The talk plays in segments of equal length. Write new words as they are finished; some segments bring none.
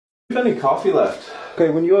Any coffee left? Okay,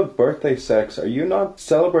 when you have birthday sex, are you not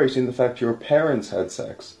celebrating the fact your parents had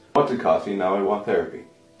sex? I wanted coffee, now I want therapy.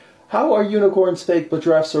 How are unicorns fake but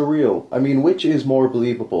giraffes are real? I mean, which is more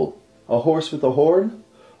believable? A horse with a horn?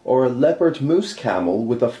 Or a leopard moose camel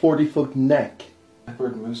with a 40-foot neck?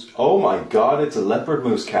 Leopard moose? Oh my god, it's a leopard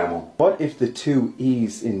moose camel. What if the two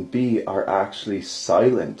E's in B are actually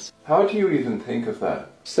silent? How do you even think of that?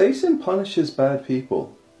 Satan punishes bad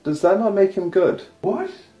people. Does that not make him good? What?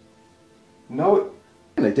 No.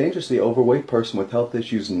 And a dangerously overweight person with health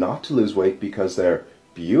issues not to lose weight because they're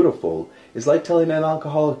beautiful is like telling an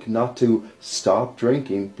alcoholic not to stop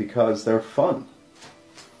drinking because they're fun.